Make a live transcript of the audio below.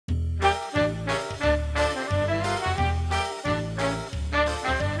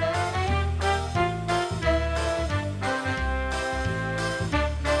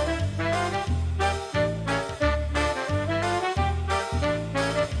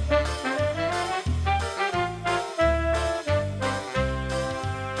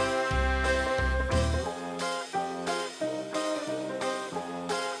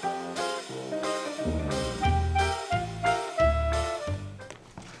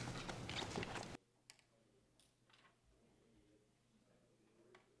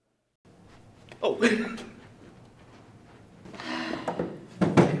Oh.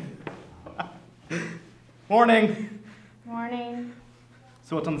 Morning. Morning.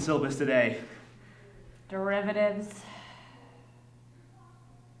 So what's on the syllabus today? Derivatives.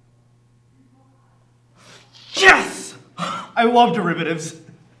 Yes! I love derivatives.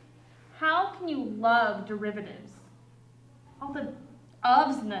 How can you love derivatives? All the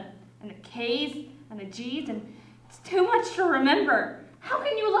ofs and the k's and the g's, and it's too much to remember. How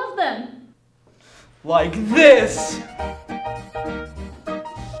can you love them? Like this.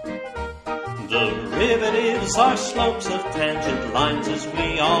 Derivatives are slopes of tangent lines, as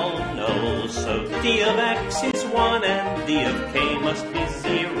we all know. So d of x is 1 and d of k must be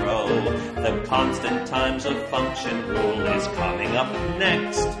 0. The constant times a function rule is coming up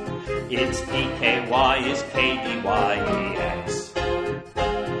next. Its dky is k dy dx.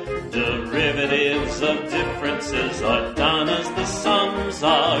 Derivatives of differences are done as the sums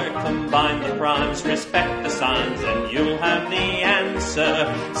are. Combine the primes, respect the signs, and you'll have the answer.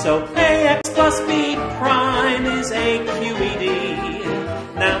 So ax plus b prime is a QED.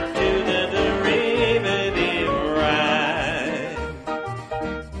 Now do the derivative right.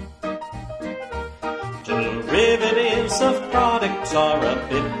 Derivatives of products are a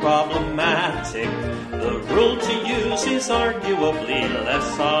bit problematic. The rule to use is arguably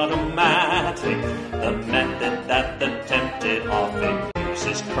less automatic. The method that attempted often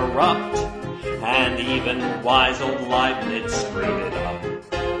uses corrupt, and even wise old Leibniz screwed it up.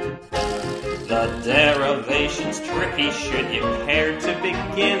 The derivation's tricky should you care to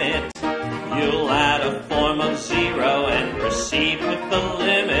begin it. You'll add a form of 0 and proceed with the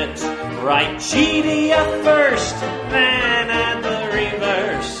limit. Write GDF first, then add the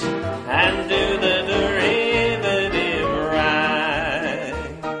reverse, and do the derivative right.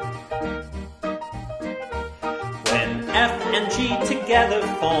 When f and g together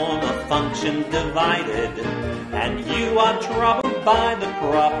form a function divided, and you are troubled by the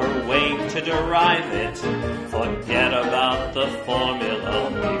proper way to derive it, forget about the formula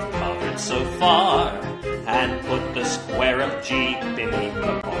we've covered so far, and put the square of g beneath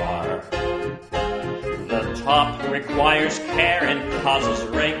the bar. The top requires care and causes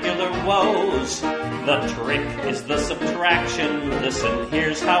regular woes. The trick is the subtraction. Listen,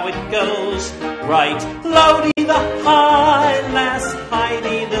 here's how it goes. Write low d the high, less high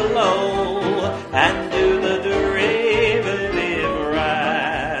d the low, and do the derivative right.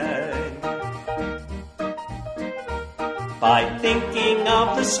 By thinking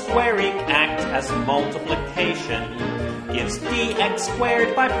of the squaring act as multiplication, gives dx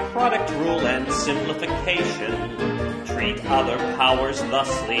squared by product rule and simplification. Treat other powers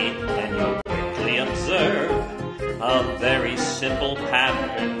thusly, and you'll quickly observe a very simple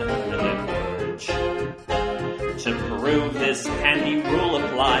pattern will emerge. To prove this handy rule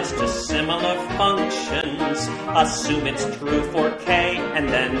applies to similar functions, assume it's true for k, and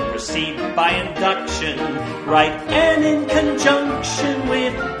then proceed by induction. Write n in conjunction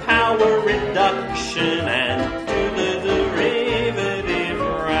with power reduction, and do the derivative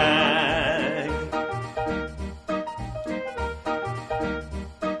right.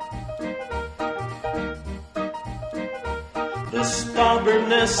 The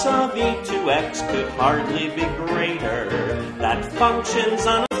stubbornness of e2x could hardly be greater. That function's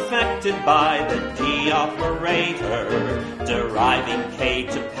unaffected by the d operator. Deriving k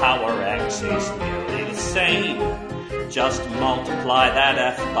to power x is nearly the same. Just multiply that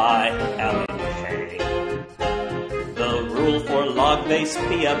f by l and k. The rule for log base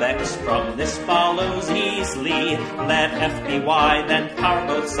p of x from this follows easily. Let f be y, then power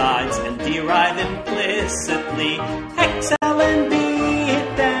both sides, and derive implicitly. X, l, and b,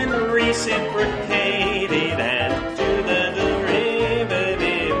 then reciprocate it, and do the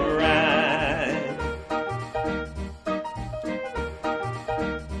derivative right.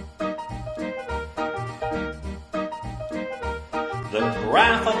 The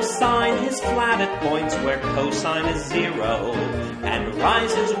graph of sine is flat at points where cosine is 0, and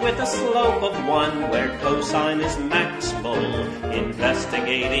rises with a slope of 1 where cosine is maximal.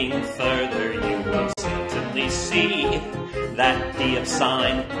 Investigating further, you will certainly see that d of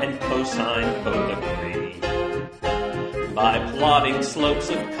sine and cosine both agree. By plotting slopes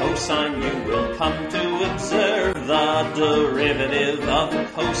of cosine, you will come to observe the derivative of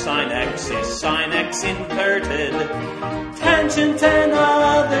cosine x is sine x inverted. Tangent and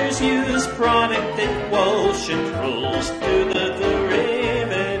others use product and quotient rules to the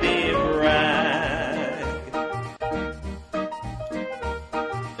derivative right.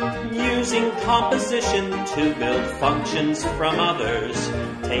 Using composition to build functions from others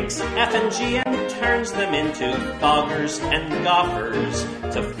takes f and g and turns them into foggers and gophers.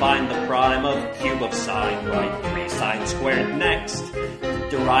 To find the prime of cube of sine, write 3 sine squared next,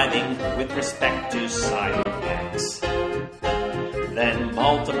 deriving with respect to sine of x. Then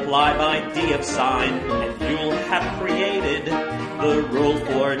multiply by d of sine, and you'll have created the rule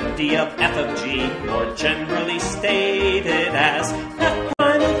for d of f of g, more generally stated as f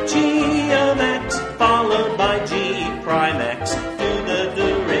prime of g of x, followed by g prime x to the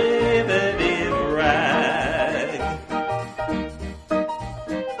derivative rag.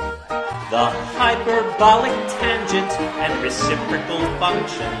 The hyperbolic tangent and reciprocal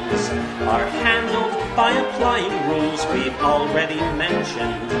functions are handled by applying rules we've already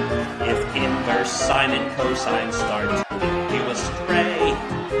mentioned. If inverse sine and cosine start to lead you astray,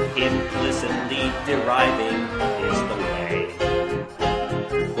 implicitly deriving is the way.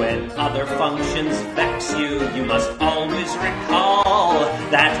 When other functions vex you, you must always recall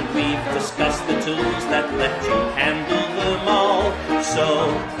that we've discussed the tools that let you handle them all. So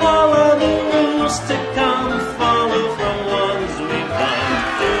all of the rules to come follow from ones we've done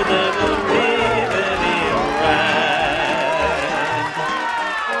to the derivative rag.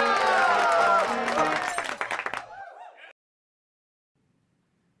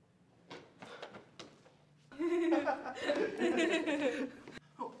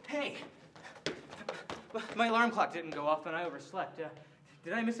 Oh, hey! My alarm clock didn't go off and I overslept.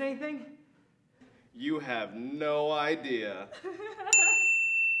 Did I miss anything? You have no idea.